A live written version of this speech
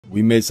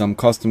We made some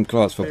custom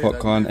cloths for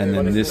Popcaan, and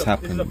then this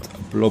happened. A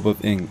blob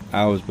of ink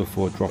hours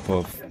before drop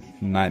off.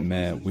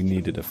 Nightmare, we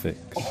needed a fix.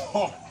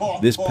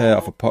 This pair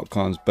are for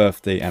Popcaan's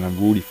birthday and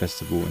Unruly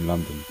festival in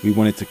London. We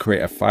wanted to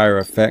create a fire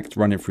effect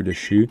running through the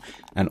shoe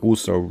and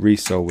also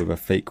resole with a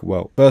fake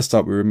welt. First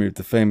up, we removed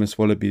the famous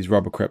Wallabies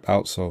rubber crepe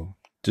outsole.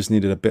 Just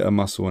needed a bit of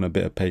muscle and a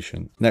bit of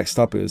patience. Next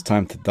up, it was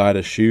time to dye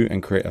the shoe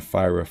and create a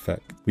fire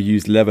effect. We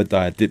used leather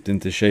dye dipped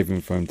into shaving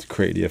foam to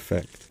create the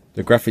effect.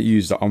 The graphic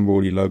used the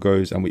Unruly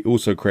logos, and we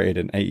also created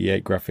an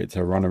 88 graphic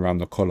to run around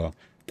the collar.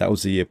 That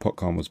was the year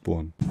Popcaan was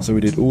born. So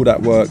we did all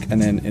that work,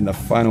 and then in the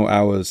final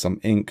hours,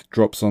 some ink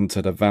drops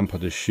onto the vamp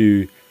of the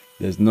shoe.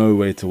 There's no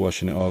way to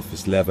washing it off.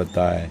 It's leather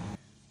dye.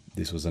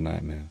 This was a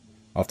nightmare.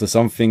 After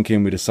some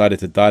thinking, we decided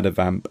to dye the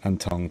vamp and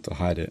tongue to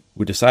hide it.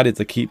 We decided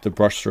to keep the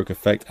brushstroke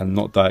effect and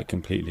not dye it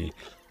completely.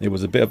 It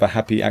was a bit of a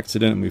happy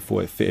accident, and we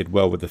thought it fitted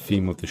well with the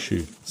theme of the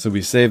shoe. So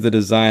we saved the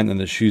design, and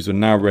the shoes were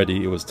now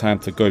ready. It was time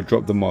to go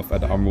drop them off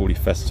at the Unruly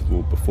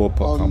festival before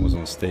Popcaan was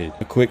on stage.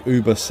 A quick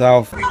Uber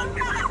south.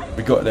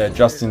 We got there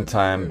just in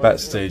time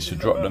backstage to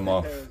drop them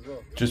off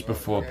just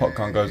before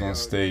Popcaan goes on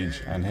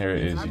stage, and here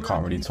it is. You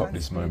can't really top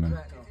this moment.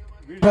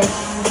 So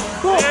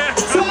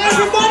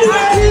everybody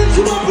right here,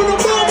 come up with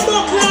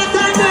a